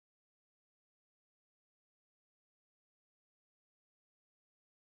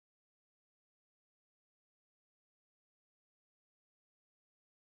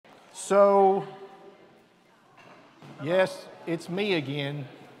So, yes, it's me again.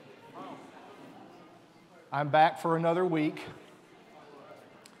 I'm back for another week.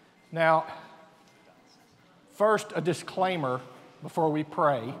 Now, first, a disclaimer before we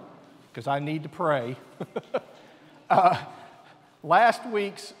pray, because I need to pray. Last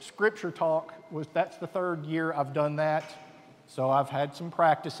week's scripture talk that's the third year I've done that, so I've had some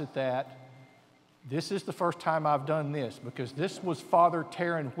practice at that. This is the first time I've done this because this was Father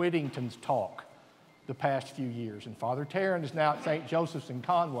Taryn Whittington's talk the past few years, and Father Taryn is now at St. Joseph's in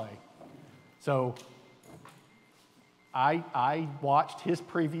Conway. So I watched his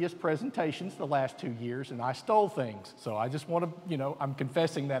previous presentations the last 2 years, and I stole things. So I just want to, I'm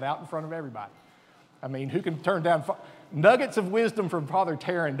confessing that out in front of everybody. I mean, who can turn down nuggets of wisdom from Father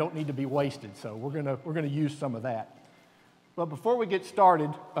Taryn don't need to be wasted. So we're gonna use some of that. But before we get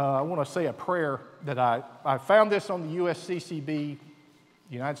started, I want to say a prayer that I found this on the USCCB, the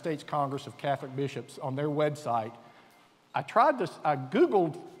United States Congress of Catholic Bishops, on their website. I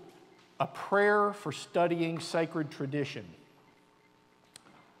Googled a prayer for studying sacred tradition.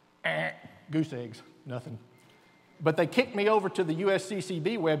 Goose eggs, nothing. But they kicked me over to the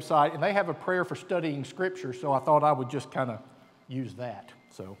USCCB website, and they have a prayer for studying Scripture, so I thought I would just kind of use that.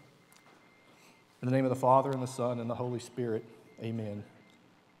 So, in the name of the Father, and the Son, and the Holy Spirit, amen.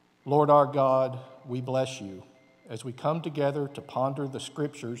 Lord our God, we bless you. As we come together to ponder the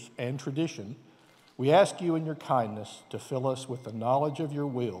Scriptures and tradition, we ask you in your kindness to fill us with the knowledge of your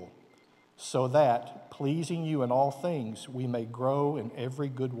will, so that, pleasing you in all things, we may grow in every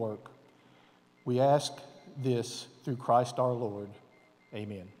good work. We ask this through Christ our Lord.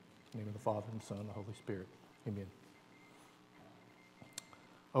 Amen. In the name of the Father, and the Son, and the Holy Spirit. Amen.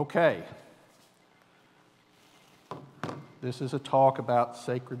 Okay. This is a talk about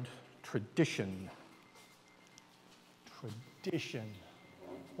sacred tradition. Tradition.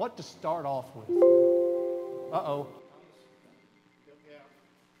 What to start off with? Uh-oh.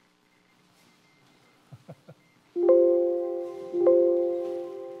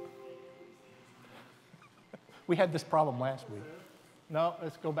 We had this problem last week. No,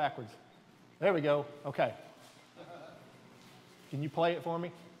 let's go backwards. There we go. Okay. Can you play it for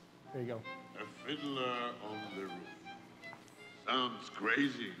me? There you go. A fiddler on the roof. Sounds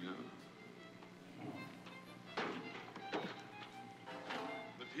crazy, huh?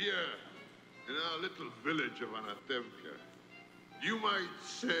 But here, in our little village of Anatevka, you might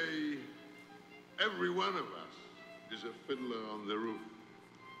say every one of us is a fiddler on the roof,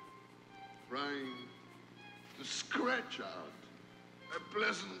 trying to scratch out a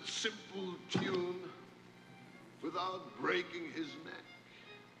pleasant, simple tune without breaking his neck.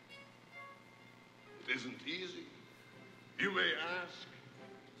 It isn't easy. You may ask,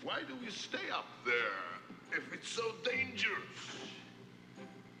 why do we stay up there if it's so dangerous?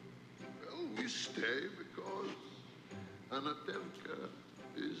 Well, we stay because Anatevka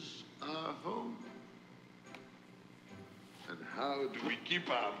is our home. And how do we keep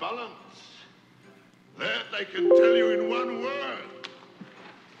our balance? That I can tell you in one word.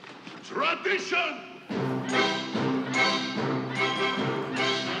 Tradition!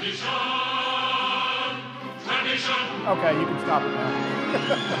 Tradition! Okay, you can stop it now.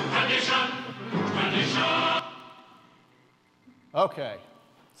 Tradition! Okay,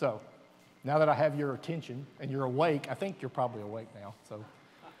 so now that I have your attention and you're awake, I think you're probably awake now.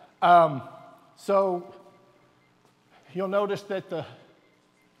 So you'll notice that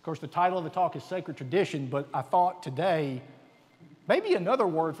of course, the title of the talk is Sacred Tradition, but I thought today, maybe another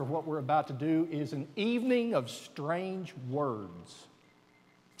word for what we're about to do is an evening of strange words.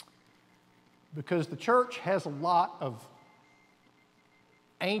 Because the church has a lot of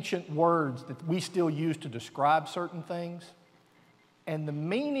ancient words that we still use to describe certain things, and the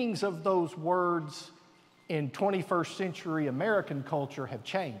meanings of those words in 21st century American culture have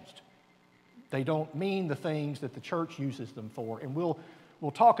changed. They don't mean the things that the church uses them for, and we'll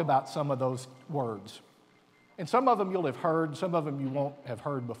talk about some of those words. And some of them you'll have heard, some of them you won't have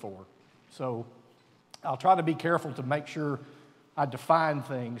heard before. So I'll try to be careful to make sure I define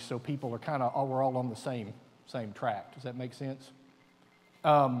things so people are we're all on the same track. Does that make sense?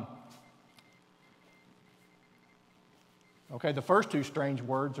 Okay, the first two strange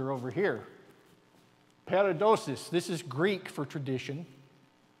words are over here. Paradosis, this is Greek for tradition.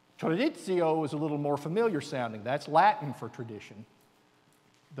 Traditio is a little more familiar sounding. That's Latin for tradition.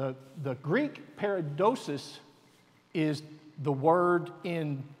 The Greek paradosis is the word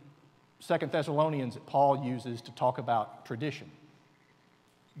in 2 Thessalonians that Paul uses to talk about tradition.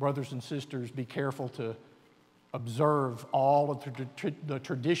 Brothers and sisters, be careful to observe all of the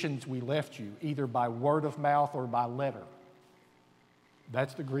traditions we left you, either by word of mouth or by letter.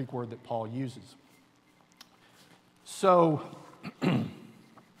 That's the Greek word that Paul uses. So,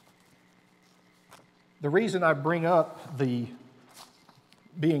 the reason I bring up the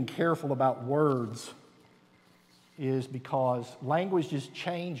being careful about words is because languages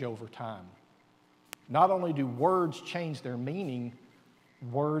change over time. Not only do words change their meaning,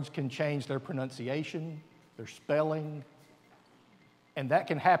 words can change their pronunciation, their spelling, and that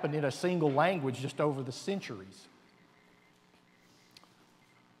can happen in a single language just over the centuries.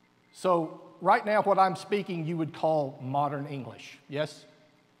 So right now what I'm speaking you would call modern English. Yes?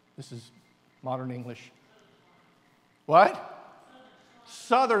 This is modern English. What?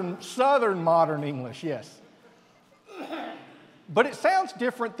 Southern modern English, yes. But it sounds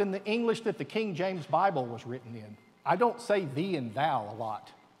different than the English that the King James Bible was written in. I don't say thee and thou a lot.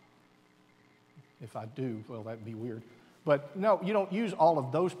 If I do, well, that'd be weird. But no, you don't use all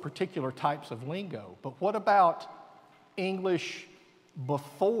of those particular types of lingo. But what about English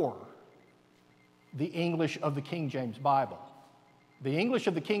before the English of the King James Bible? The English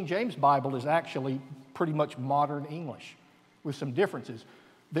of the King James Bible is actually pretty much modern English with some differences.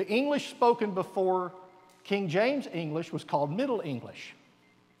 The English spoken before King James English was called Middle English.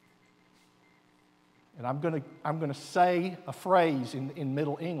 And I'm going to say a phrase in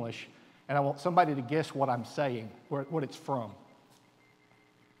Middle English, and I want somebody to guess what I'm saying, what it's from.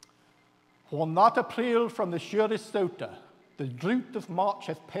 When not April from the Sota, the root of March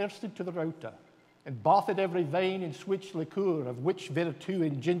hath pierced into the rota, and bathed every vein in switch liqueur, of which virtue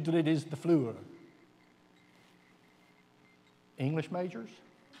engendered is the fluor. English majors?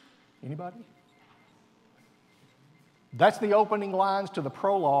 Anybody? That's the opening lines to the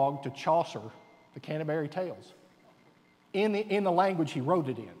prologue to Chaucer, the Canterbury Tales, in the language he wrote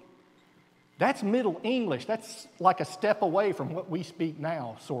it in. That's Middle English. That's like a step away from what we speak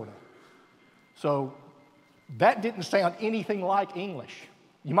now, sort of. So that didn't sound anything like English.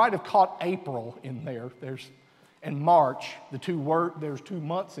 You might have caught April in there. And March, there's 2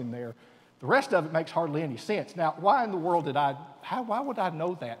 months in there. The rest of it makes hardly any sense. Now, why in the world why would I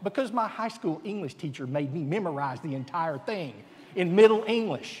know that? Because my high school English teacher made me memorize the entire thing in Middle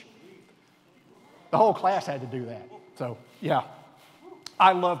English. The whole class had to do that. So, yeah.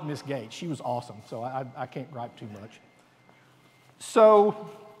 I loved Miss Gates. She was awesome, so I can't gripe too much. So,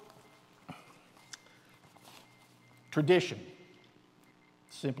 tradition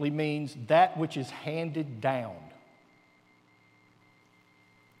simply means that which is handed down.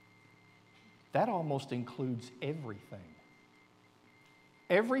 That almost includes everything.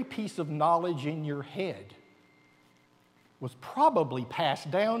 Every piece of knowledge in your head was probably passed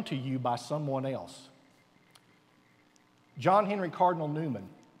down to you by someone else. John Henry Cardinal Newman,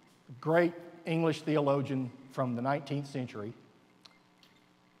 a great English theologian from the 19th century,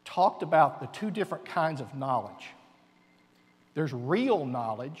 talked about the two different kinds of knowledge. There's real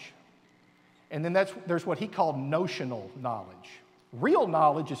knowledge, and then there's what he called notional knowledge. Real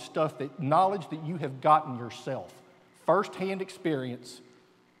knowledge is knowledge that you have gotten yourself, first-hand experience.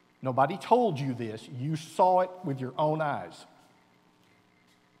 Nobody told you this. You saw it with your own eyes.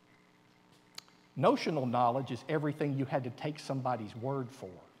 Notional knowledge is everything you had to take somebody's word for,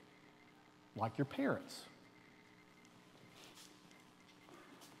 like your parents.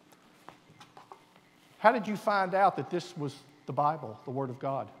 How did you find out that this was the Bible, the Word of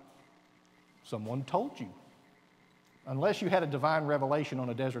God? Someone told you. Unless you had a divine revelation on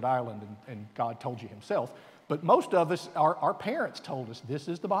a desert island and God told you himself. But most of us, our parents told us this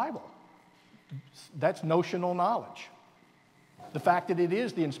is the Bible. That's notional knowledge. The fact that it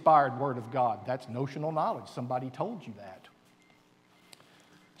is the inspired Word of God, that's notional knowledge. Somebody told you that.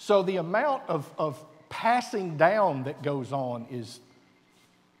 So the amount of passing down that goes on is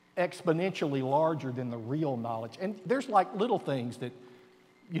exponentially larger than the real knowledge. And there's like little things that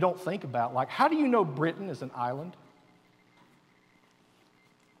you don't think about. Like, how do you know Britain is an island?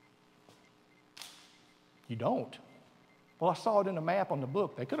 You don't. Well, I saw it in a map on the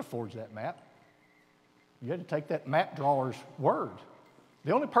book. They could have forged that map. You had to take that map drawer's word.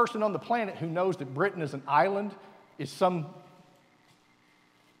 The only person on the planet who knows that Britain is an island is some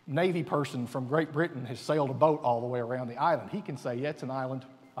Navy person from Great Britain has sailed a boat all the way around the island. He can say, yeah, it's an island.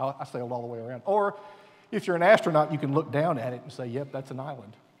 I sailed all the way around. Or if you're an astronaut, you can look down at it and say, yep, that's an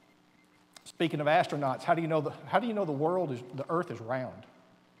island. Speaking of astronauts, how do you know the Earth is round,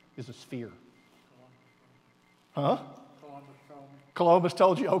 is a sphere? Huh? Columbus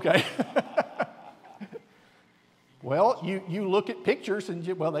told you? Okay. Well, you look at pictures and,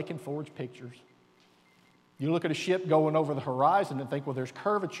 they can forge pictures. You look at a ship going over the horizon and think, well, there's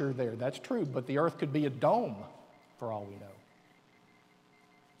curvature there. That's true, but the Earth could be a dome for all we know.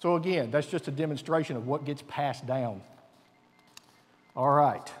 So again, that's just a demonstration of what gets passed down. All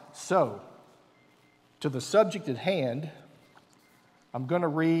right, so to the subject at hand, I'm going to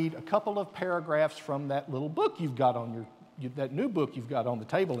read a couple of paragraphs from that little book you've got on that new book you've got on the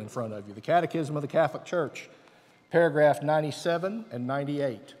table in front of you, the Catechism of the Catholic Church, paragraph 97 and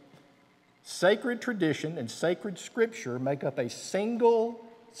 98. Sacred tradition and sacred scripture make up a single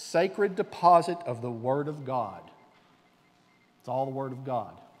sacred deposit of the Word of God. It's all the Word of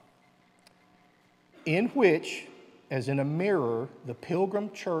God. In which, as in a mirror, the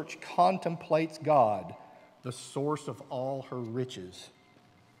pilgrim church contemplates God, the source of all her riches.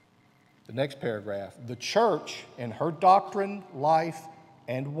 The next paragraph, the church in her doctrine, life,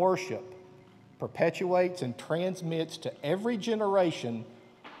 and worship perpetuates and transmits to every generation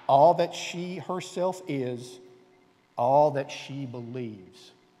all that she herself is, all that she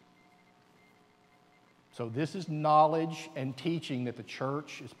believes. So this is knowledge and teaching that the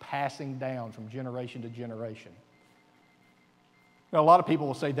church is passing down from generation to generation. Now, a lot of people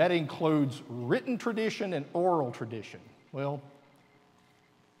will say that includes written tradition and oral tradition. Well,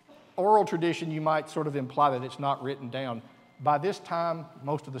 oral tradition, you might sort of imply that it's not written down. By this time,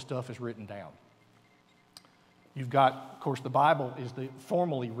 most of the stuff is written down. You've got, of course, the Bible is the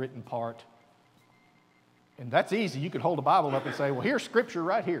formally written part. And that's easy. You could hold a Bible up and say, well, here's Scripture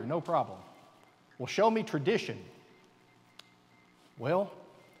right here, no problem. Well, show me tradition. Well,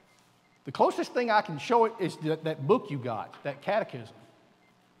 the closest thing I can show it is that book you got, that catechism.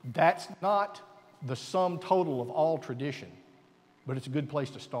 That's not the sum total of all tradition, but it's a good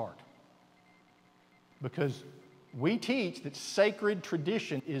place to start. Because we teach that sacred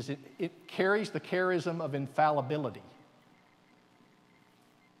tradition it carries the charism of infallibility.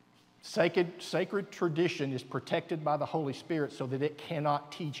 Sacred tradition is protected by the Holy Spirit so that it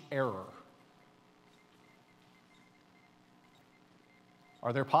cannot teach error.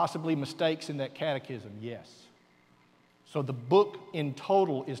 Are there possibly mistakes in that catechism? Yes. So the book in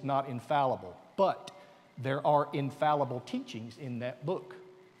total is not infallible, but there are infallible teachings in that book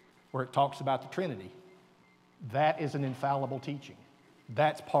where it talks about the Trinity. That is an infallible teaching.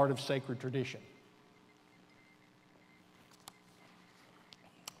 That's part of sacred tradition.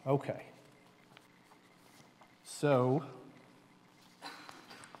 Okay. So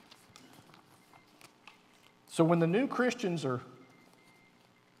when the new Christians are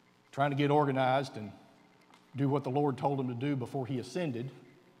trying to get organized and do what the Lord told them to do before He ascended,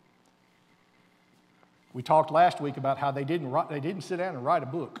 we talked last week about how they didn't sit down and write a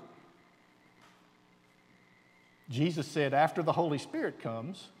book. Jesus said, after the Holy Spirit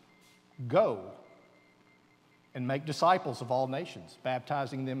comes, go and make disciples of all nations,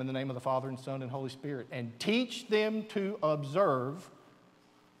 baptizing them in the name of the Father and Son and Holy Spirit, and teach them to observe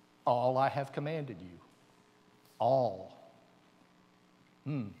all I have commanded you. All.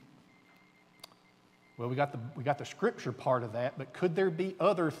 Well, we got the scripture part of that, but could there be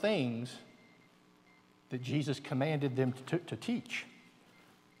other things that Jesus commanded them to teach?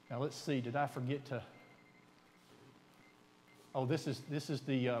 Now let's see, did I forget to... Oh, this is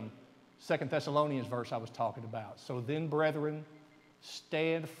the 2 Thessalonians verse I was talking about. So then, brethren,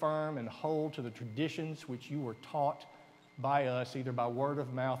 stand firm and hold to the traditions which you were taught by us, either by word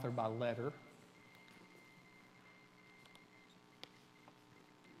of mouth or by letter.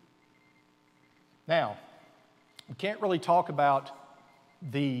 Now, we can't really talk about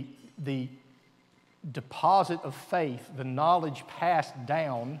the deposit of faith, the knowledge passed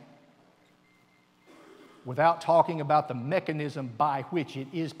down, without talking about the mechanism by which it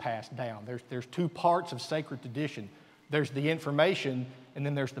is passed down. There's two parts of sacred tradition. There's the information, and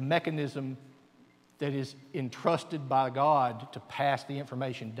then there's the mechanism that is entrusted by God to pass the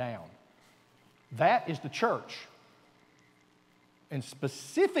information down. That is the church. And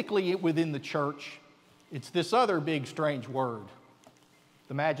specifically within the church, it's this other big strange word,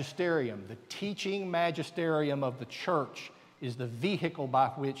 the magisterium. The teaching magisterium of the church is the vehicle by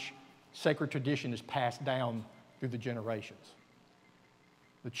which sacred tradition is passed down through the generations.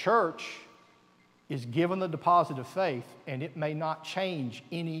 The church is given the deposit of faith, and it may not change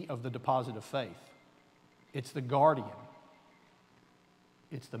any of the deposit of faith. It's the guardian.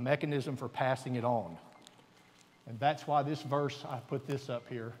 It's the mechanism for passing it on. And that's why this verse, I put this up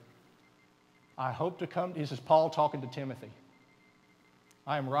here. I hope to come, this is Paul talking to Timothy.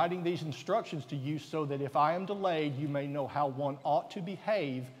 I am writing these instructions to you so that if I am delayed, you may know how one ought to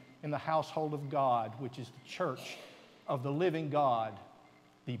behave in the household of God, which is the church of the living God,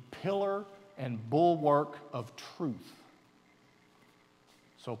 the pillar and bulwark of truth.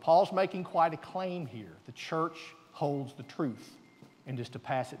 So Paul's making quite a claim here. The church holds the truth and is to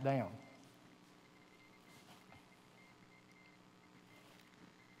pass it down.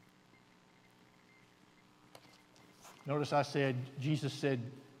 Notice I said, Jesus said,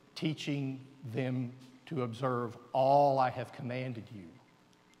 teaching them to observe all I have commanded you.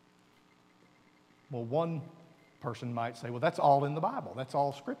 Well, one person might say, well, that's all in the Bible. That's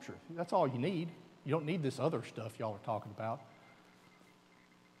all Scripture. That's all you need. You don't need this other stuff y'all are talking about.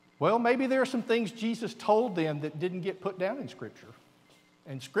 Well, maybe there are some things Jesus told them that didn't get put down in Scripture.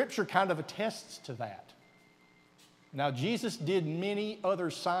 And Scripture kind of attests to that. Now, Jesus did many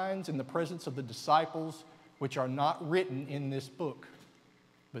other signs in the presence of the disciples which are not written in this book.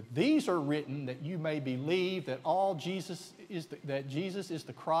 But these are written that you may believe that Jesus is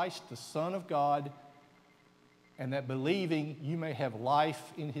the Christ, the Son of God, and that believing you may have life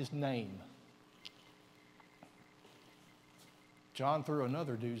in his name. John threw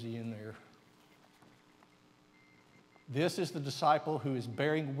another doozy in there. This is the disciple who is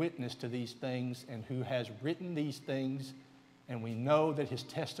bearing witness to these things and who has written these things, and we know that his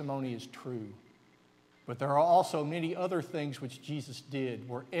testimony is true. But there are also many other things which Jesus did.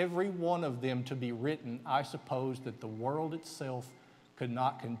 Were every one of them to be written, I suppose that the world itself could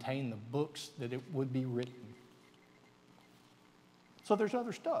not contain the books that it would be written. So there's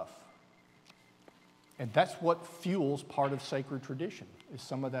other stuff. And that's what fuels part of sacred tradition, is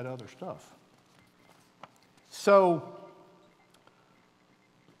some of that other stuff. So,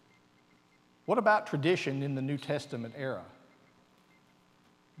 what about tradition in the New Testament era?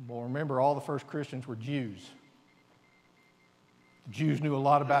 Well, remember, all the first Christians were Jews. The Jews knew a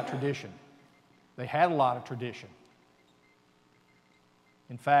lot about tradition. They had a lot of tradition.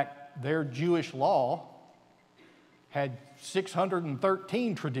 In fact, their Jewish law had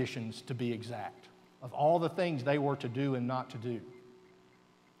 613 traditions, to be exact, of all the things they were to do and not to do.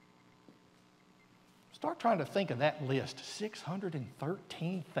 Start trying to think of that list,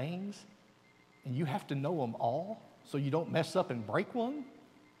 613 things, and you have to know them all so you don't mess up and break one?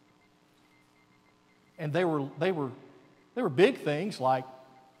 And they were big things like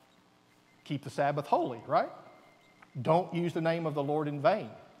keep the Sabbath holy, right? Don't use the name of the Lord in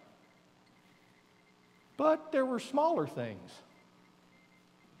vain. But there were smaller things,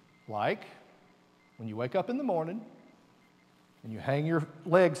 like when you wake up in the morning and you hang your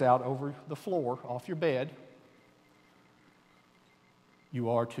legs out over the floor off your bed, you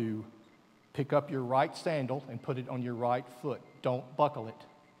are to pick up your right sandal and put it on your right foot. Don't buckle it.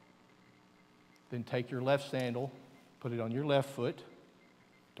 Then take your left sandal, put it on your left foot.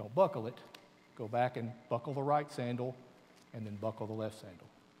 Don't buckle it. Go back and buckle the right sandal and then buckle the left sandal.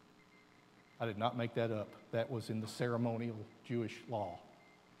 I did not make that up. That was in the ceremonial Jewish law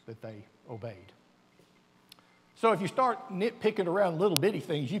that they obeyed. So if you start nitpicking around little bitty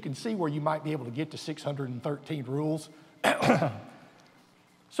things, you can see where you might be able to get to 613 rules.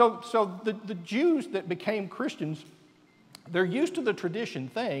 So the Jews that became Christians, they're used to the tradition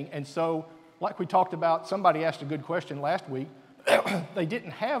thing, and so like we talked about, somebody asked a good question last week, they didn't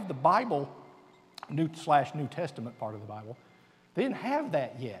have the Bible, New Testament part of the Bible, they didn't have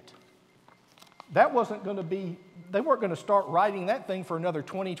that yet. That wasn't going to be, they weren't going to start writing that thing for another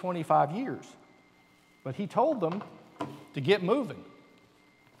 20, 25 years. But he told them to get moving.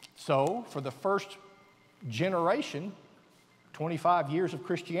 So for the first generation, 25 years of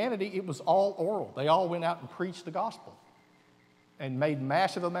Christianity, it was all oral. They all went out and preached the gospel and made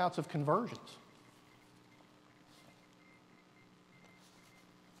massive amounts of conversions.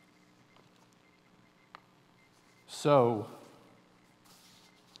 So,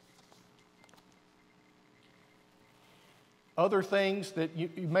 other things that you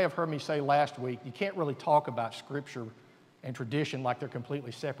may have heard me say last week, you can't really talk about Scripture and tradition like they're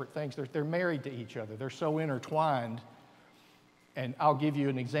completely separate things. They're married to each other. They're so intertwined. And I'll give you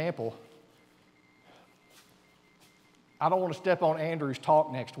an example. I don't want to step on Andrew's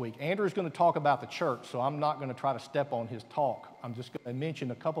talk next week. Andrew's going to talk about the church, so I'm not going to try to step on his talk. I'm just going to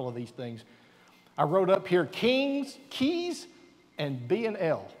mention a couple of these things. I wrote up here keys, and B and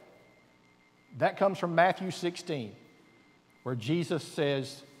L. That comes from Matthew 16, where Jesus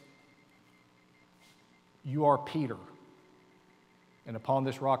says, "You are Peter, and upon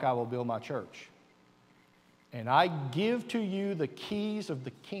this rock I will build my church. And I give to you the keys of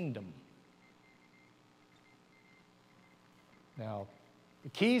the kingdom." Now, the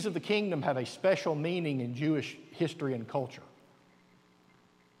keys of the kingdom have a special meaning in Jewish history and culture.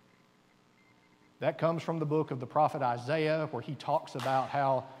 That comes from the book of the prophet Isaiah, where he talks about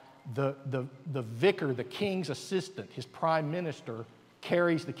how the vicar, the king's assistant, his prime minister,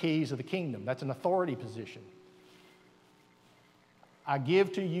 carries the keys of the kingdom. That's an authority position. I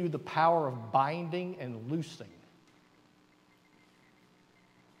give to you the power of binding and loosing.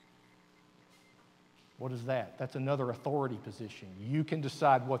 What is that? That's another authority position. You can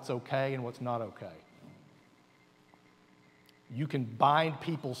decide what's okay and what's not okay. You can bind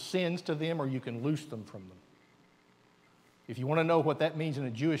people's sins to them or you can loose them from them. If you want to know what that means in a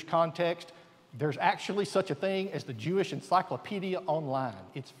Jewish context, there's actually such a thing as the Jewish Encyclopedia Online.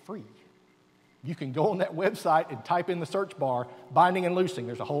 It's free. You can go on that website and type in the search bar, binding and loosing.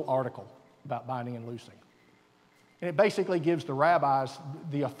 There's a whole article about binding and loosing. And it basically gives the rabbis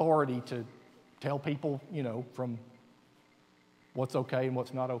the authority to tell people, from what's okay and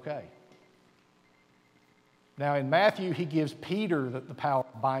what's not okay. Now in Matthew, he gives Peter the power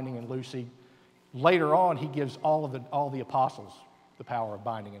of binding and loosing. Later on, he gives all the apostles the power of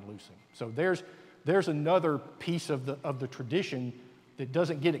binding and loosing. So there's another piece of the tradition that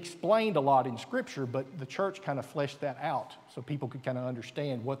doesn't get explained a lot in Scripture, but the church kind of fleshed that out so people could kind of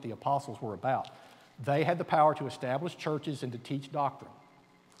understand what the apostles were about. They had the power to establish churches and to teach doctrine.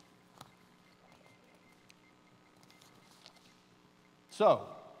 So,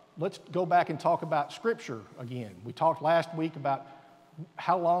 let's go back and talk about Scripture again. We talked last week about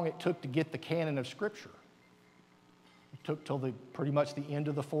how long it took to get the canon of Scripture. It took till pretty much the end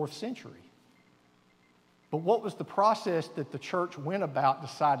of the 4th century. But what was the process that the church went about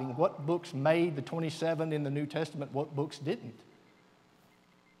deciding what books made the 27 in the New Testament, what books didn't?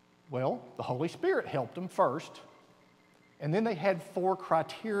 Well, the Holy Spirit helped them first, and then they had 4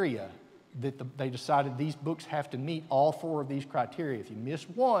 criteria that they decided these books have to meet all 4 of these criteria. If you miss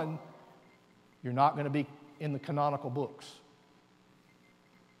one, you're not going to be in the canonical books.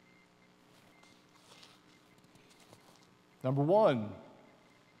 Number 1,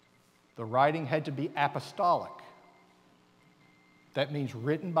 the writing had to be apostolic. That means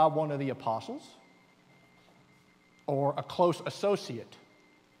written by one of the apostles or a close associate,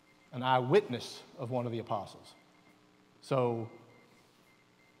 an eyewitness of one of the apostles. So,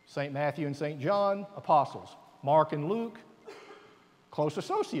 St. Matthew and St. John, apostles. Mark and Luke, close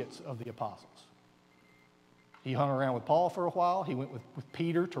associates of the apostles. He hung around with Paul for a while. He went with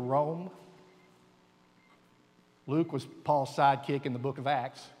Peter to Rome. Luke was Paul's sidekick in the book of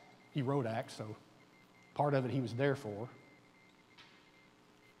Acts. He wrote Acts, so part of it he was there for.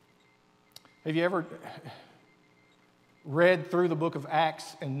 Have you ever read through the book of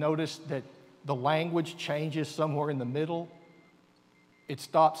Acts and noticed that the language changes somewhere in the middle? It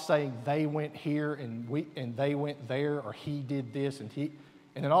stops saying they went here and they went there, or he did this and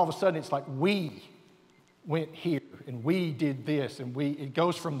then all of a sudden it's like we went here and we did this and it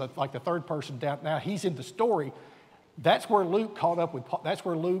goes from the third person down. Now he's in the story. That's where Luke caught up with Paul. That's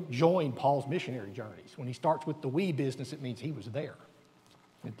where Luke joined Paul's missionary journeys. When he starts with the we business, it means he was there.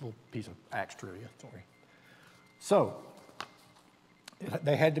 A little piece of Acts trivia, sorry. So,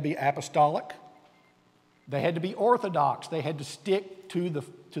 they had to be apostolic. They had to be orthodox. They had to stick to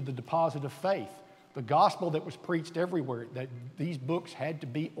the deposit of faith. The gospel that was preached everywhere, that these books had to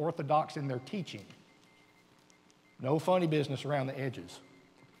be orthodox in their teaching. No funny business around the edges.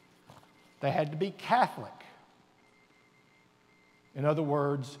 They had to be Catholic. In other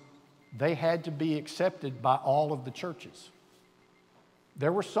words, they had to be accepted by all of the churches.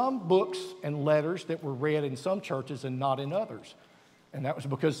 There were some books and letters that were read in some churches and not in others. And that was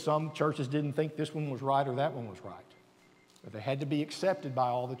because some churches didn't think this one was right or that one was right. But they had to be accepted by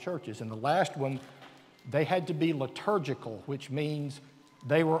all the churches. And the last one, they had to be liturgical, which means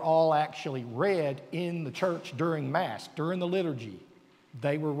they were all actually read in the church during Mass, during the liturgy.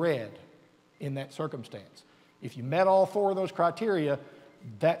 They were read in that circumstance. If you met all 4 of those criteria,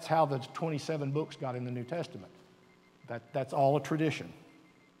 that's how the 27 books got in the New Testament. That's all a tradition.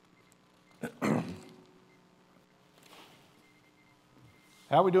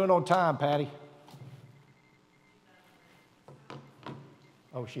 How are we doing on time, Patty?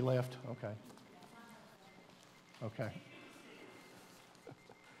 Oh, she left? Okay. Okay.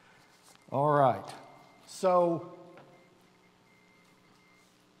 All right. So,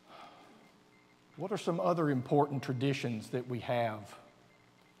 what are some other important traditions that we have?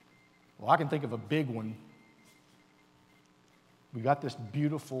 Well, I can think of a big one. We got this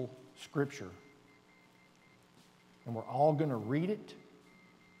beautiful scripture, and we're all going to read it,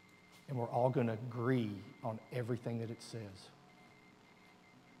 and we're all going to agree on everything that it says.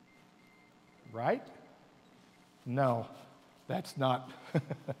 Right? No, that's not.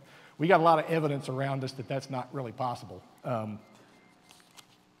 We got a lot of evidence around us that that's not really possible.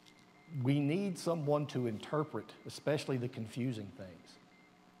 We need someone to interpret, especially the confusing things.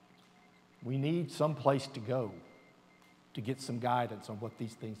 We need some place to go to get some guidance on what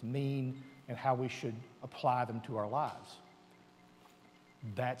these things mean and how we should apply them to our lives.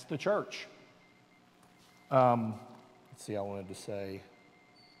 That's the church. Let's see, I wanted to say,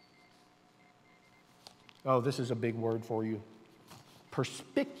 this is a big word for you.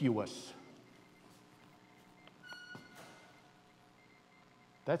 Perspicuous.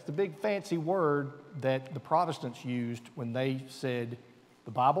 That's the big fancy word that the Protestants used when they said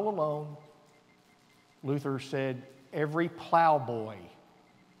the Bible alone. Luther said every plowboy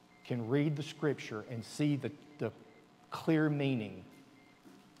can read the Scripture and see the clear meaning.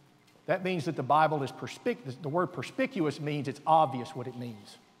 That means that the Bible is perspicuous. The word perspicuous means it's obvious what it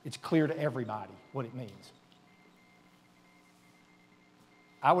means. It's clear to everybody what it means.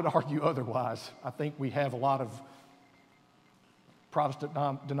 I would argue otherwise. I think we have a lot of Protestant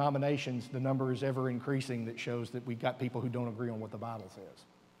denominations. The number is ever increasing that shows that we've got people who don't agree on what the Bible says.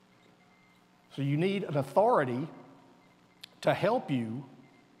 So you need an authority to help you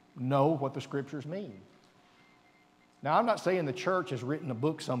know what the Scriptures mean. Now, I'm not saying the church has written a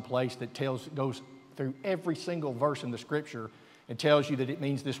book someplace that goes through every single verse in the Scripture and tells you that it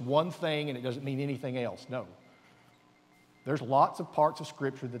means this one thing and it doesn't mean anything else. No. There's lots of parts of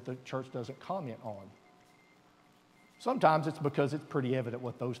Scripture that the church doesn't comment on. Sometimes it's because it's pretty evident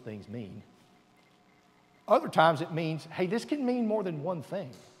what those things mean. Other times it means, hey, this can mean more than one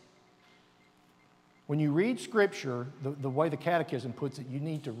thing. When you read Scripture, the way the Catechism puts it, you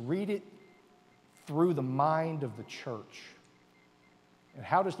need to read it through the mind of the church. And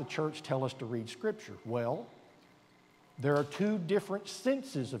how does the church tell us to read Scripture? Well, there are two different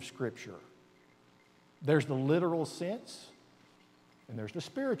senses of Scripture. There's the literal sense, and there's the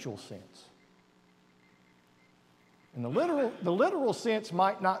spiritual sense. And the literal sense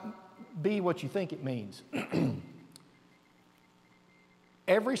might not be what you think it means.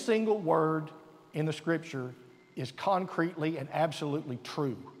 Every single word in the Scripture is concretely and absolutely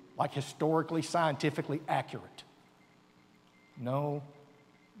true, like historically, scientifically accurate. No,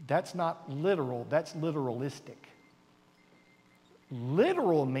 that's not literal, that's literalistic.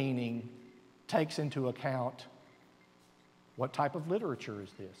 Literal meaning takes into account what type of literature is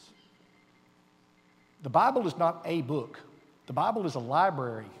this. The Bible is not a book. The Bible is a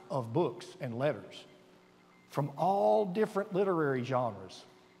library of books and letters from all different literary genres.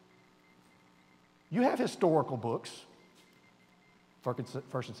 You have historical books, 1st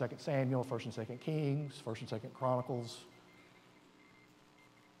and 2nd Samuel, 1st and 2nd Kings, 1st and 2nd Chronicles.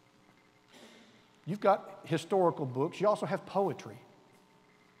 You've got historical books. You also have poetry,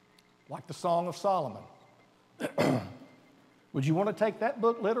 like the Song of Solomon. Would you want to take that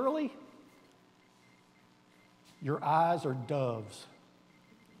book literally? Your eyes are doves.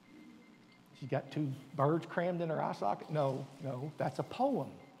 She's got two birds crammed in her eye socket. No, that's a poem.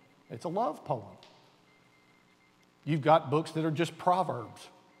 It's a love poem. You've got books that are just proverbs,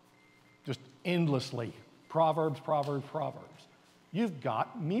 just endlessly. Proverbs, proverbs, proverbs. You've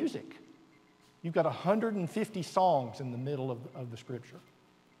got music. You've got 150 songs in the middle of the Scripture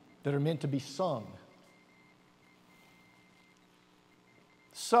that are meant to be sung.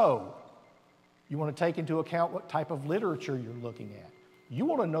 So, you want to take into account what type of literature you're looking at. You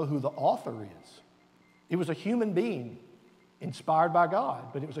want to know who the author is. It was a human being, inspired by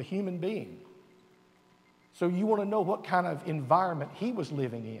God, but it was a human being. So you want to know what kind of environment he was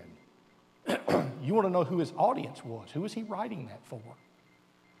living in. You want to know who his audience was. Who was he writing that for?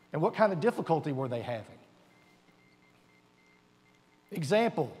 And what kind of difficulty were they having?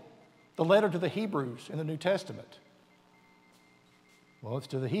 Example, the letter to the Hebrews in the New Testament. Well, it's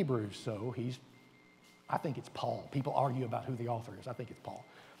to the Hebrews, so I think it's Paul. People argue about who the author is. I think it's Paul.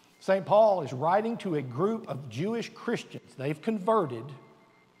 St. Paul is writing to a group of Jewish Christians. They've converted,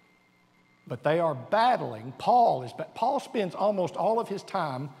 but they are battling. Paul spends almost all of his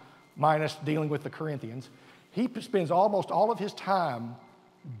time, minus dealing with the Corinthians, he spends almost all of his time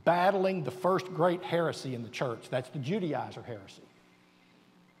battling the first great heresy in the church. That's the Judaizer heresy.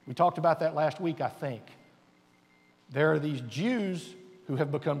 We talked about that last week, I think. There are these Jews who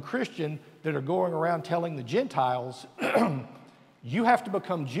have become Christian that are going around telling the Gentiles, you have to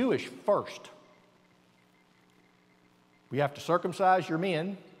become Jewish first. We have to circumcise your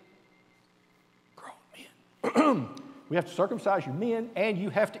men, grown men. We have to circumcise your men, and you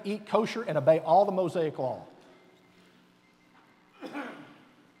have to eat kosher and obey all the Mosaic law.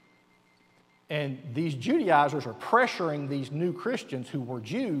 And these Judaizers are pressuring these new Christians who were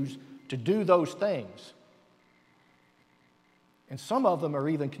Jews to do those things. And some of them are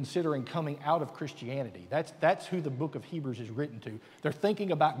even considering coming out of Christianity. That's who the book of Hebrews is written to. They're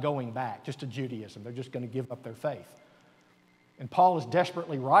thinking about going back just to Judaism. They're just going to give up their faith. And Paul is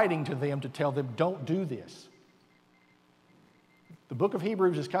desperately writing to them to tell them, don't do this. The book of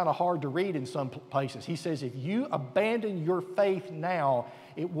Hebrews is kind of hard to read in some places. He says, if you abandon your faith now,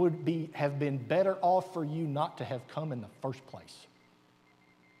 it would have been better off for you not to have come in the first place.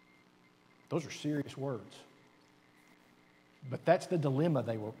 Those are serious words. But that's the dilemma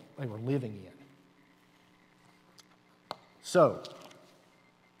they were living in. So,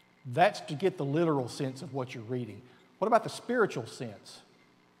 That's to get the literal sense of what you're reading. What about the spiritual sense?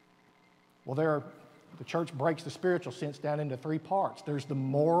 Well, the church breaks the spiritual sense down into three parts. There's the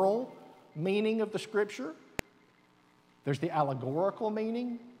moral meaning of the Scripture. There's the allegorical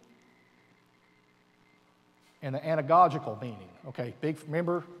meaning. And the anagogical meaning. Okay,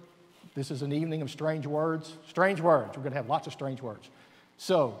 remember, this is an evening of strange words. Strange words. We're going to have lots of strange words.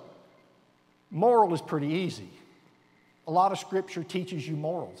 So, moral is pretty easy. A lot of Scripture teaches you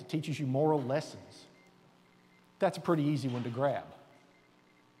morals. It teaches you moral lessons. That's a pretty easy one to grab.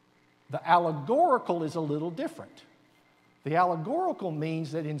 The allegorical is a little different. The allegorical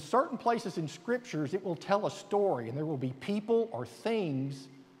means that in certain places in Scriptures, it will tell a story, and there will be people or things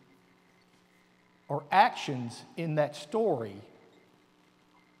or actions in that story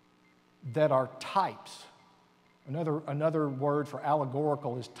that are types. Another word for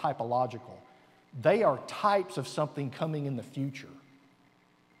allegorical is typological. They are types of something coming in the future.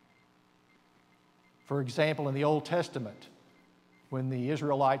 For example, in the Old Testament, when the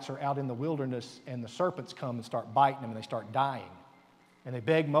Israelites are out in the wilderness and the serpents come and start biting them and they start dying, and they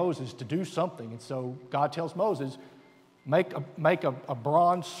beg Moses to do something, and so God tells Moses, make a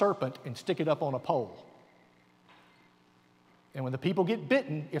bronze serpent and stick it up on a pole. And when the people get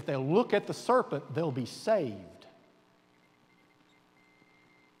bitten, if they look at the serpent, they'll be saved.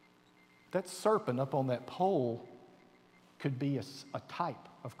 That serpent up on that pole could be a type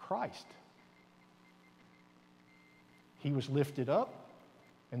of Christ. He was lifted up,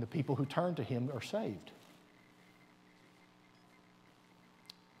 and the people who turn to him are saved.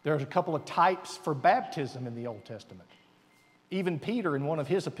 There's a couple of types for baptism in the Old Testament. Even Peter, in one of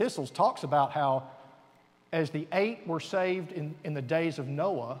his epistles, talks about how as the 8 were saved in the days of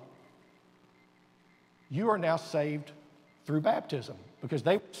Noah, you are now saved through baptism because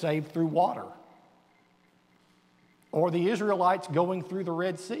they were saved through water. Or the Israelites going through the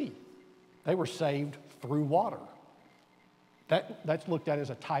Red Sea. They were saved through water. That's looked at as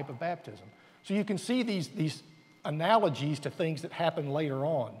a type of baptism. So you can see these analogies to things that happen later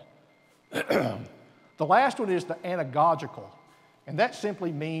on. The last one is the anagogical, and that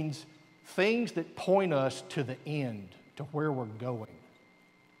simply means things that point us to the end, to where we're going.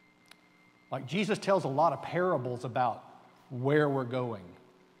 Like Jesus tells a lot of parables about where we're going.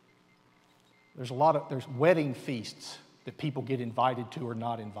 There's wedding feasts that people get invited to or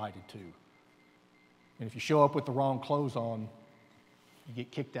not invited to. And if you show up with the wrong clothes on, you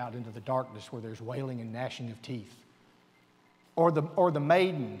get kicked out into the darkness where there's wailing and gnashing of teeth. Or the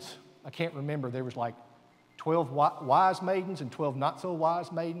maidens. I can't remember. There was like 12 wise maidens and 12 not so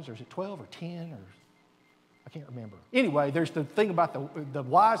wise maidens. Or is it 12 or 10? Or I can't remember. Anyway, there's the thing about the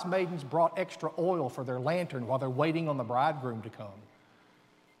wise maidens brought extra oil for their lantern while they're waiting on the bridegroom to come.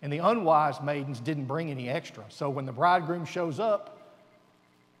 And the unwise maidens didn't bring any extra. So when the bridegroom shows up,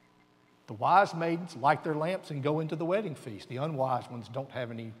 the wise maidens light their lamps and go into the wedding feast. The unwise ones don't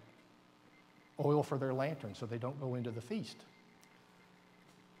have any oil for their lantern, so they don't go into the feast.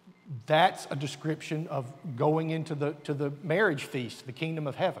 That's a description of going into the marriage feast, the kingdom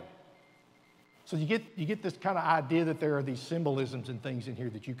of heaven. So you get this kind of idea that there are these symbolisms and things in here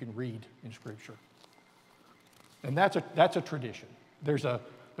that you can read in Scripture. And that's a tradition. There's a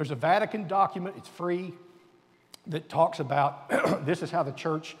Vatican document, it's free, that talks about this is how the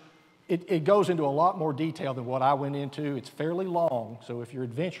church, it goes into a lot more detail than what I went into. It's fairly long, so if you're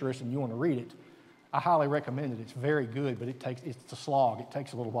adventurous and you want to read it, I highly recommend it. It's very good, but it's a slog. It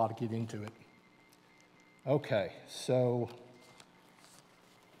takes a little while to get into it. Okay, so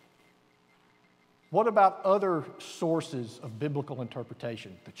what about other sources of biblical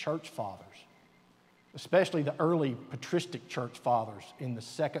interpretation? The church fathers, especially the early patristic church fathers in the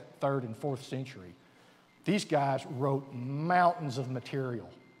 2nd, 3rd, and 4th century. These guys wrote mountains of material,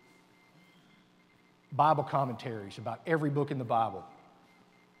 Bible commentaries about every book in the Bible.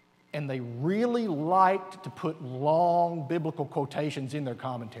 And they really liked to put long biblical quotations in their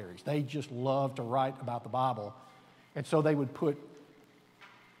commentaries. They just loved to write about the Bible. And so they would put,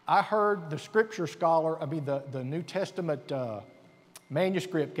 I heard the scripture scholar, the New Testament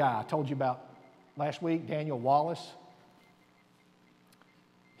manuscript guy I told you about last week, Daniel Wallace.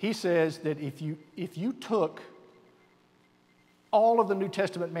 He says that if you took all of the New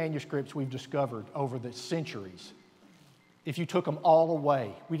Testament manuscripts we've discovered over the centuries, if you took them all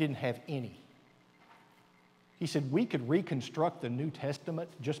away, we didn't have any. He said we could reconstruct the New Testament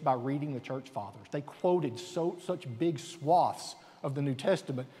just by reading the church fathers. They quoted such big swaths of the New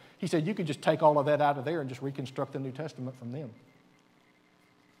Testament. He said you could just take all of that out of there and just reconstruct the New Testament from them.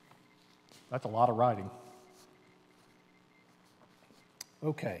 That's a lot of writing.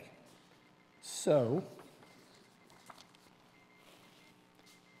 Okay, so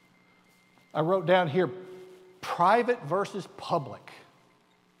I wrote down here, private versus public.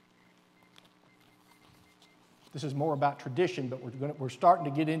 This is more about tradition, but we're starting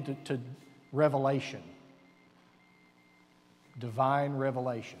to get into revelation. Divine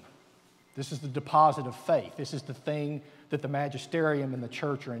revelation. This is the deposit of faith. This is the thing that the magisterium and the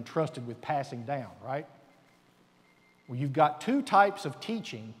church are entrusted with passing down, right? Well, you've got two types of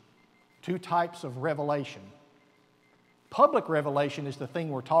teaching, two types of revelation. Public revelation is the thing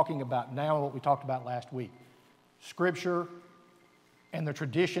we're talking about now and what we talked about last week. Scripture and the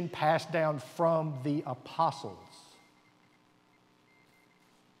tradition passed down from the apostles.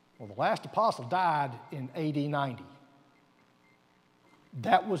 Well, the last apostle died in AD 90.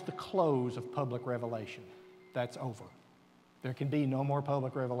 That was the close of public revelation. That's over. There can be no more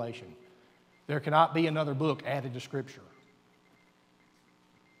public revelation. There cannot be another book added to Scripture.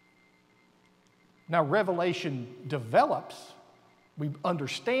 Now, revelation develops. We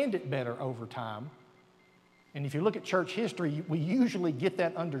understand it better over time. And if you look at church history, we usually get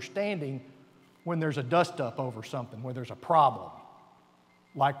that understanding when there's a dust-up over something, where there's a problem.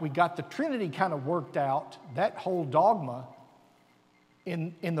 Like we got the Trinity kind of worked out, that whole dogma,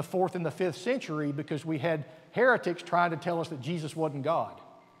 in the 4th and the 5th century, because we had heretics trying to tell us that Jesus wasn't God.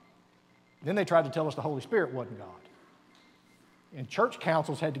 Then they tried to tell us the Holy Spirit wasn't God. And church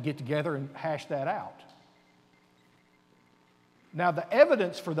councils had to get together and hash that out. Now, the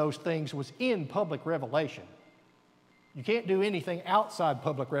evidence for those things was in public revelation. You can't do anything outside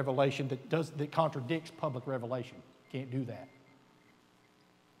public revelation that contradicts public revelation. Can't do that.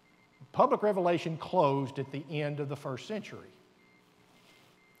 Public revelation closed at the end of the 1st century.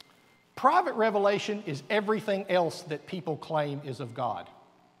 Private revelation is everything else that people claim is of God.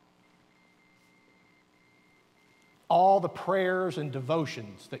 All the prayers and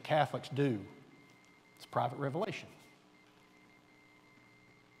devotions that Catholics do, it's private revelation.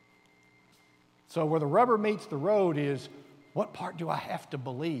 So where the rubber meets the road is, what part do I have to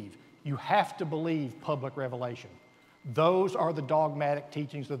believe? You have to believe public revelation. Those are the dogmatic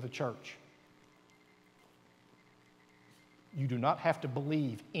teachings of the church. You do not have to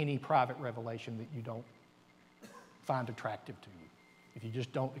believe any private revelation that you don't find attractive to you. If you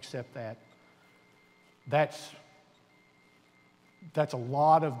just don't accept that, that's a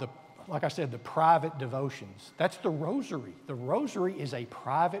lot of the, like I said, the private devotions. That's the rosary. The rosary is a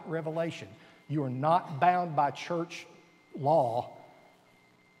private revelation. You are not bound by church law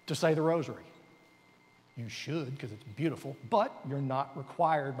to say the rosary. You should, because it's beautiful, but you're not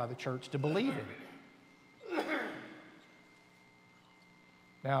required by the church to believe in it.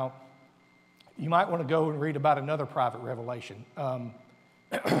 Now, you might want to go and read about another private revelation.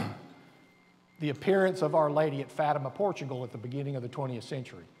 The appearance of Our Lady at Fatima, Portugal at the beginning of the 20th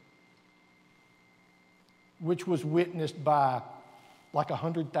century, which was witnessed by like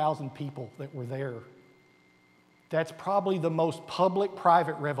 100,000 people that were there. That's probably the most public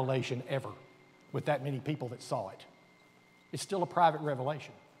private revelation ever, with that many people that saw it. It's still a private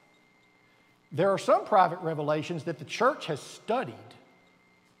revelation. There are some private revelations that the church has studied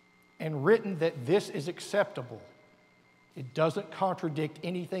and written that this is acceptable. It doesn't contradict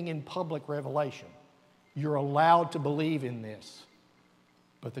anything in public revelation. You're allowed to believe in this,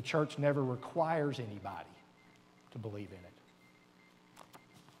 but the church never requires anybody to believe in it.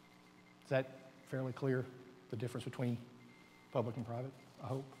 Is that fairly clear, the difference between public and private, I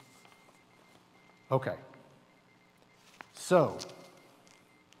hope? Okay. So,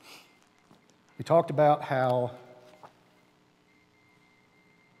 we talked about how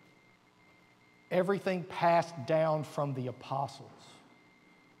everything passed down from the apostles.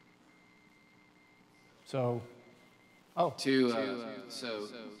 So, so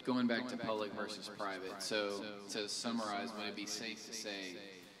going back to public versus private, so to summarize, would it be safe to say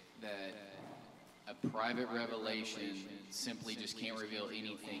that a private revelation simply just can't reveal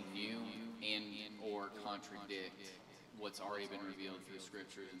anything new and or contradict what's already been revealed through the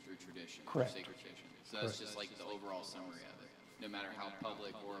scriptures and through tradition, Correct. Through sacred tradition? So that's just like the overall summary of it, no matter how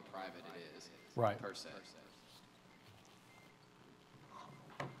public or private it is, right. per se.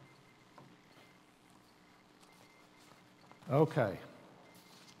 Okay.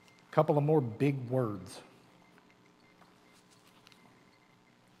 A couple of more big words.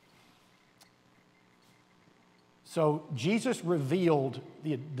 So Jesus revealed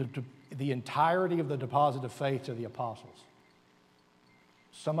the entirety of the deposit of faith to the apostles.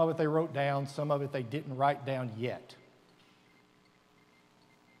 Some of it they wrote down, some of it they didn't write down yet.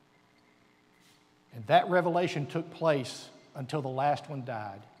 And that revelation took place until the last one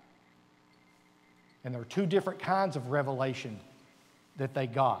died. And there are two different kinds of revelation that they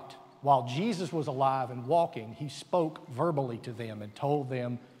got. While Jesus was alive and walking, he spoke verbally to them and told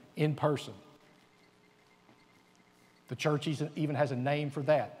them in person. The church even has a name for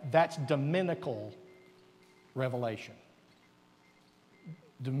that. That's dominical revelation.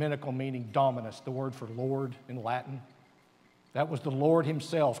 Dominical meaning dominus, the word for Lord in Latin. That was the Lord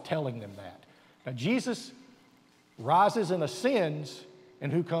himself telling them that. Now Jesus rises and ascends,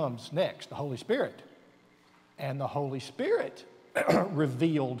 and who comes next? The Holy Spirit. And the Holy Spirit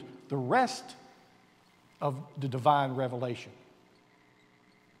revealed the rest of the divine revelation.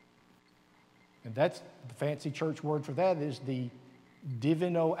 And that's the fancy church word for that is the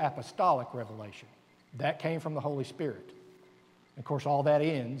divino-apostolic revelation. That came from the Holy Spirit. Of course, all that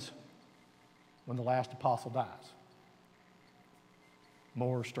ends when the last apostle dies.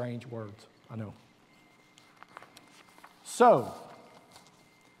 More strange words, I know. So,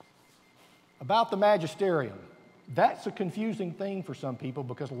 about the magisterium. That's a confusing thing for some people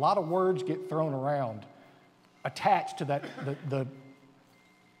because a lot of words get thrown around attached to that,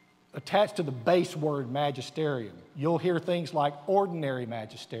 attached to the base word magisterium. You'll hear things like ordinary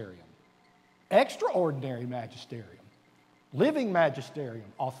magisterium, extraordinary magisterium, living magisterium,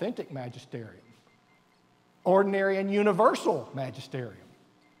 authentic magisterium, ordinary and universal magisterium.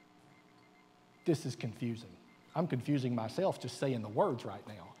 This is confusing. I'm confusing myself just saying the words right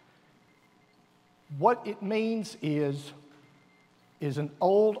now. What it means is an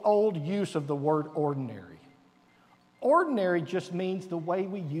old use of the word ordinary. Ordinary just means the way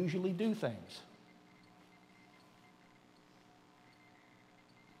we usually do things.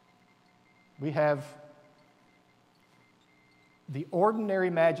 We have the ordinary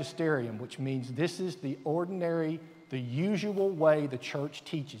magisterium, which means this is the ordinary, the usual way the church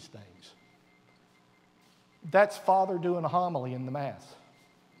teaches things. That's Father doing a homily in the Mass.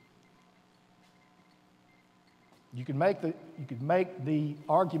 You could make the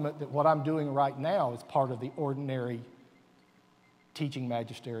argument that what I'm doing right now is part of the ordinary teaching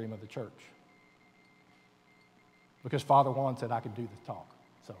magisterium of the church. Because Father Juan said I could do this talk.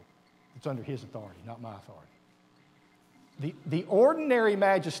 So it's under his authority, not my authority. The ordinary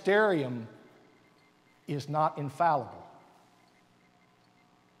magisterium is not infallible.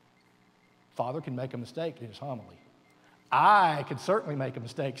 Father can make a mistake in his homily. I could certainly make a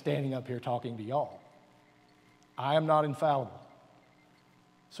mistake standing up here talking to y'all. I am not infallible.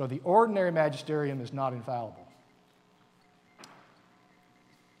 So the ordinary magisterium is not infallible.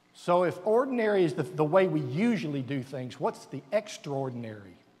 So if ordinary is the way we usually do things, what's the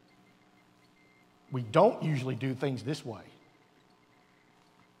extraordinary? We don't usually do things this way.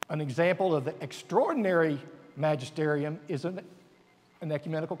 An example of the extraordinary magisterium is an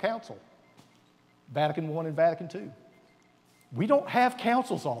ecumenical council. Vatican I and Vatican II. We don't have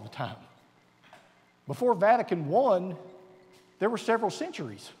councils all the time. Before Vatican I, there were several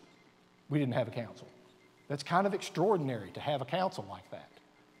centuries we didn't have a council. That's kind of extraordinary to have a council like that.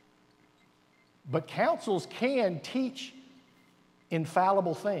 But councils can teach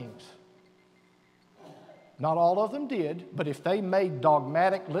infallible things. Not all of them did, but if they made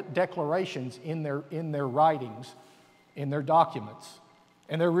dogmatic declarations in their writings, in their documents,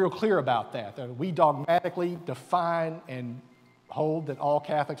 and they're real clear about that we dogmatically define and hold that all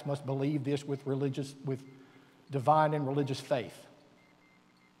Catholics must believe this with divine and religious faith.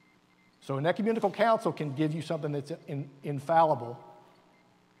 So an ecumenical council can give you something that's infallible,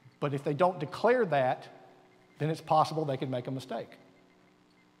 but if they don't declare that, then it's possible they can make a mistake.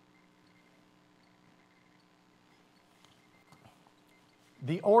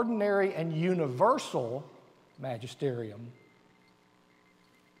 The ordinary and universal magisterium,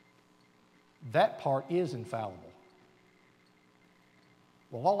 that part is infallible.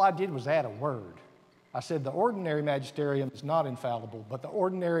 Well, all I did was add a word. I said the ordinary magisterium is not infallible, but the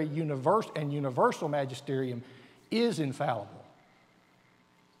ordinary and universal magisterium is infallible.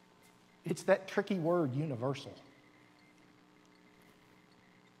 It's that tricky word, universal.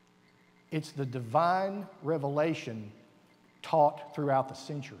 It's the divine revelation taught throughout the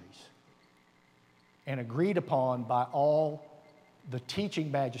centuries and agreed upon by all the teaching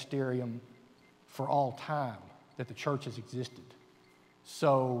magisterium for all time that the church has existed.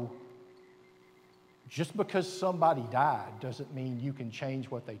 So just because somebody died doesn't mean you can change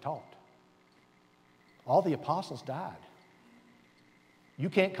what they taught. All the apostles died. You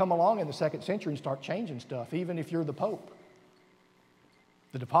can't come along in the 2nd century and start changing stuff, even if you're the Pope.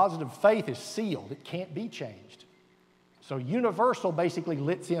 The deposit of faith is sealed. It can't be changed. So universal basically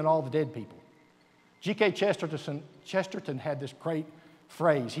lets in all the dead people. G.K. Chesterton had this great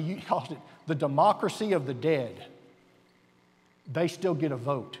phrase. He called it the democracy of the dead. They still get a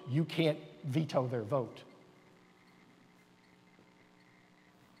vote. You can't veto their vote.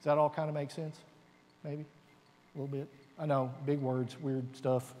 Does that all kind of make sense? Maybe? A little bit? I know, big words, weird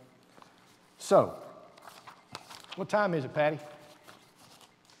stuff. So, what time is it, Patty? 7:18.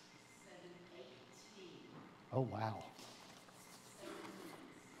 Oh, wow.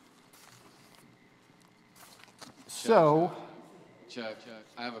 So, Chuck,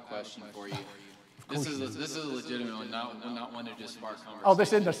 I have a question for you. This is a legitimate one, not one to just spark conversation. Oh,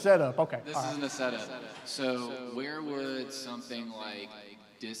 this isn't a setup. Okay. This isn't a setup. So, where would something like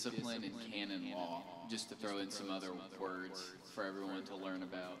discipline and canon law, just to throw in some other words for everyone to learn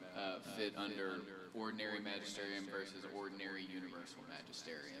about, fit under ordinary magisterium versus ordinary universal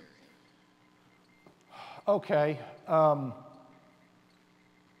magisterium? Okay.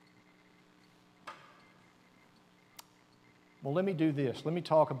 Well, let me do this. Let me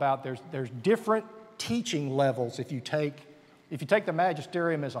talk about there's different teaching levels. If you take the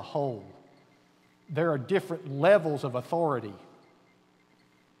magisterium as a whole, there are different levels of authority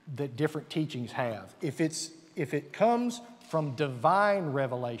that different teachings have. If it comes from divine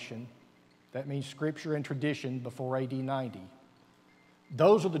revelation, that means scripture and tradition before AD 90,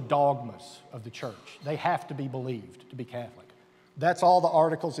 those are the dogmas of the church. They have to be believed to be Catholic. That's all the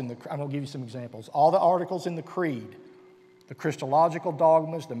articles I'm going to give you some examples. All the articles in the Creed, the Christological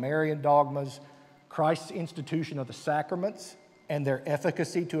dogmas, the Marian dogmas, Christ's institution of the sacraments and their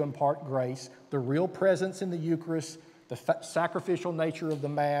efficacy to impart grace, the real presence in the Eucharist, the sacrificial nature of the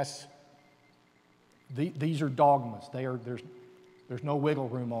Mass. These are dogmas. There's no wiggle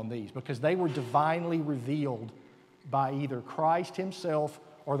room on these because they were divinely revealed by either Christ himself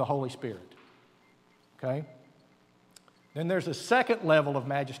or the Holy Spirit. Okay? Then there's a second level of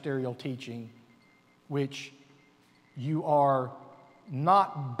magisterial teaching which you are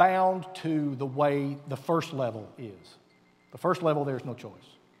not bound to the way the first level is. The first level, there's no choice.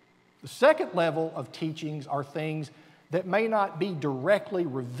 The second level of teachings are things that may not be directly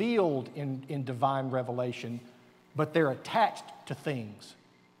revealed in divine revelation, but they're attached to things.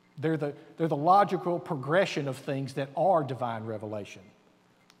 They're the logical progression of things that are divine revelation.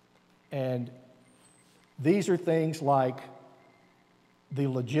 And these are things like the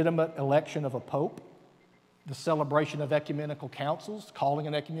legitimate election of a pope, the celebration of ecumenical councils, calling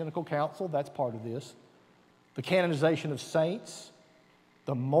an ecumenical council, that's part of this. The canonization of saints,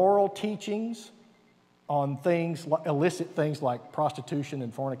 the moral teachings on things, illicit things like prostitution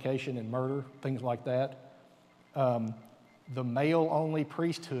and fornication and murder, things like that. The male-only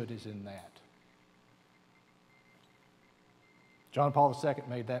priesthood is in that. John Paul II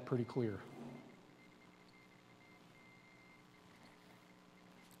made that pretty clear.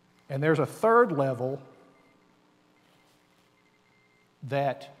 And there's a third level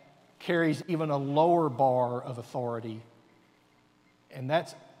that carries even a lower bar of authority, and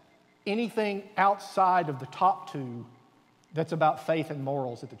that's anything outside of the top two that's about faith and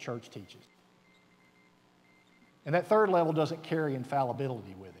morals that the church teaches. And that third level doesn't carry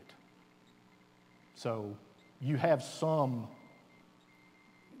infallibility with it. So you have some,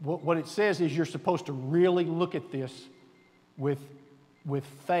 what it says is you're supposed to really look at this with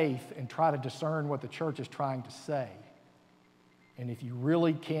faith and try to discern what the church is trying to say. And if you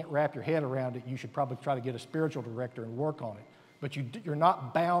really can't wrap your head around it, you should probably try to get a spiritual director and work on it. But you're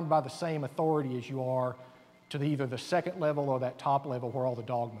not bound by the same authority as you are to either the second level or that top level where all the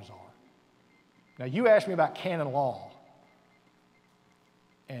dogmas are. Now, you asked me about canon law.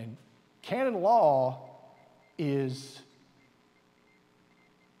 And canon law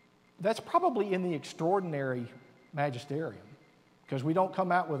that's probably in the extraordinary magisterium, because we don't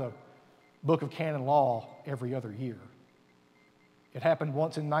come out with a book of canon law every other year. It happened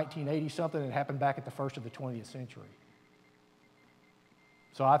once in 1980-something, and it happened back at the first of the 20th century.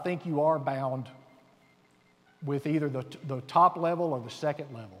 So I think you are bound with either the top level or the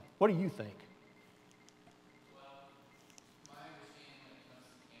second level. What do you think? Well, my understanding when it comes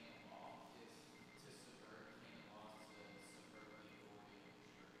to canon law is to subvert canon law to subvert the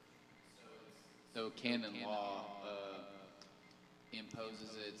authority of the church. So canon law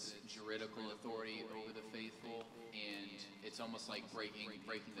imposes its juridical authority over the faithful, and it's almost like breaking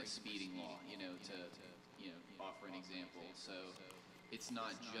the speeding law, to offer an example. So it's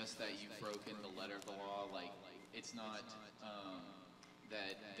not just that you've broken the letter of the law, like it's not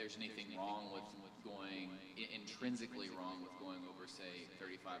that there's anything wrong with going, intrinsically wrong with going over, say,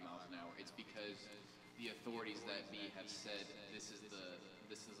 35 miles an hour. It's because the authorities that be have said this is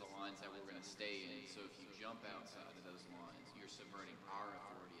the lines that we're going to stay in. So if you jump outside of those lines, you're subverting our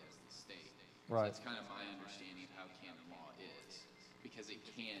authority as the state. Right. So that's kind of my understanding of how canon law is, because it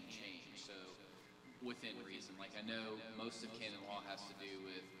can change. So within reason, like I know most of canon law has to do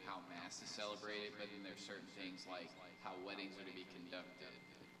with how Mass is celebrated, but then there's certain things like how weddings are to be conducted.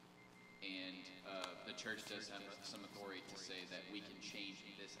 And the church does have some authority to say that we can change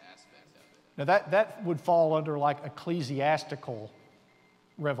this aspect of it. Now that would fall under like ecclesiastical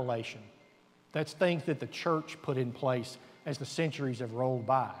revelation. That's things that the church put in place as the centuries have rolled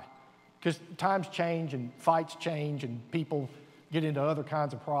by. Because times change and fights change and people get into other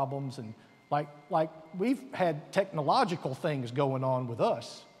kinds of problems. And like we've had technological things going on with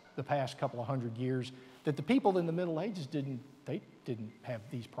us the past couple of hundred years that the people in the Middle Ages didn't have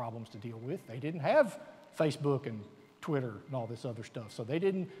these problems to deal with. They didn't have Facebook and Twitter and all this other stuff. So they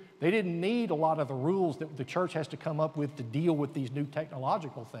didn't need a lot of the rules that the church has to come up with to deal with these new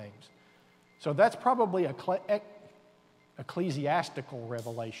technological things. So that's probably ecclesiastical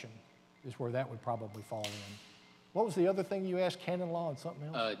revelation is where that would probably fall in. What was the other thing you asked, canon law and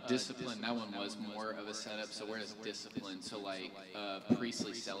something else? Discipline, that one was more of a setup. So where does discipline, so like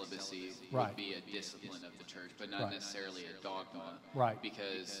priestly celibacy would be a discipline of the church, but not necessarily a dogma. Right.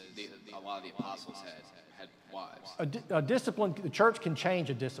 Because a lot of the apostles had wives. A discipline, the church can change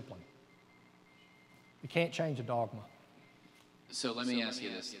a discipline. You can't change a dogma. So let me ask you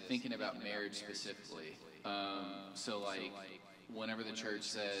this, thinking about marriage specifically. So like, whenever the church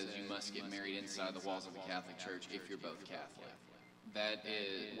says you must get married inside the walls of a Catholic church if you're both Catholic,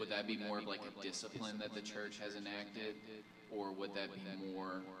 would that be more of like a discipline that the church has enacted, or would that be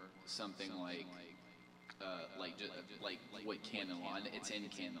more something like what canon law? And it's in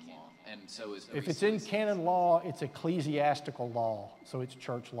canon law, and so is. If it's in canon law, it's ecclesiastical law, so it's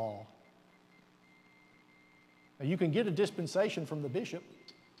church law. Now, you can get a dispensation from the bishop.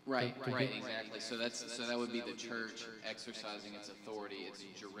 Right, exactly. So that would be the church exercising its authority, its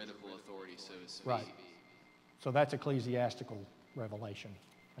juridical authority, so to speak. Right. So that's ecclesiastical revelation,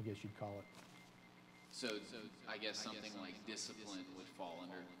 I guess you'd call it. So I guess something like discipline would fall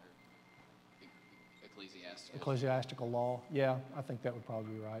under ecclesiastical. Ecclesiastical law, yeah, I think that would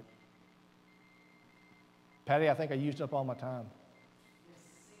probably be right. Patty, I think I used up all my time.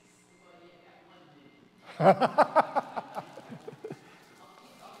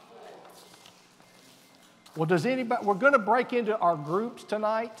 Well, does anybody, we're going to break into our groups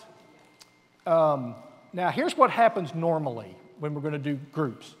tonight. Now, here's what happens normally when we're going to do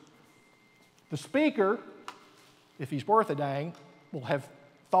groups. The speaker, if he's worth a dang, will have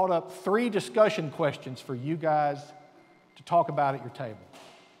thought up 3 discussion questions for you guys to talk about at your table.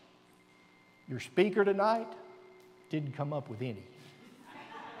 Your speaker tonight didn't come up with any.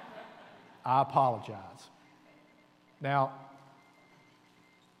 I apologize. Now,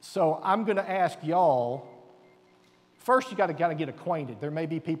 so I'm going to ask y'all, first you got to kind of get acquainted. There may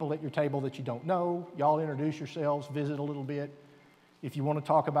be people at your table that you don't know. Y'all introduce yourselves, visit a little bit. If you want to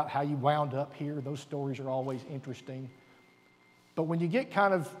talk about how you wound up here, those stories are always interesting. But when you get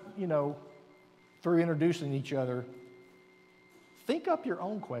kind of, through introducing each other, think up your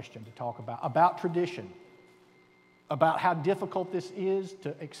own question to talk about tradition, about how difficult this is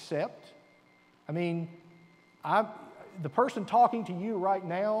to accept. I mean, the person talking to you right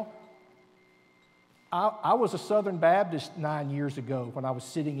now, I was a Southern Baptist 9 years ago when I was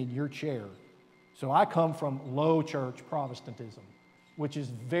sitting in your chair. So I come from low church Protestantism, which is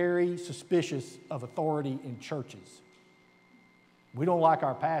very suspicious of authority in churches. We don't like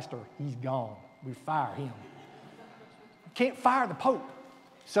our pastor, he's gone. We fire him. Can't fire the Pope.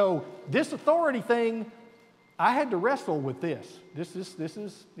 So this authority thing, I had to wrestle with this. This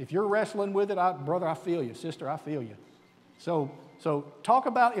is if you're wrestling with it, brother, I feel you. Sister, I feel you. So talk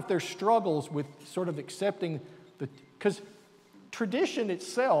about if there's struggles with sort of accepting because tradition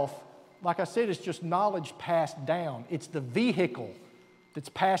itself, like I said, is just knowledge passed down. It's the vehicle that's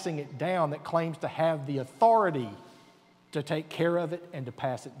passing it down that claims to have the authority to take care of it and to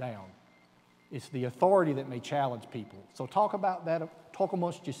pass it down. It's the authority that may challenge people. So talk about that, talk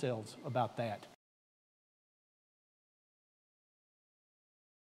amongst yourselves about that.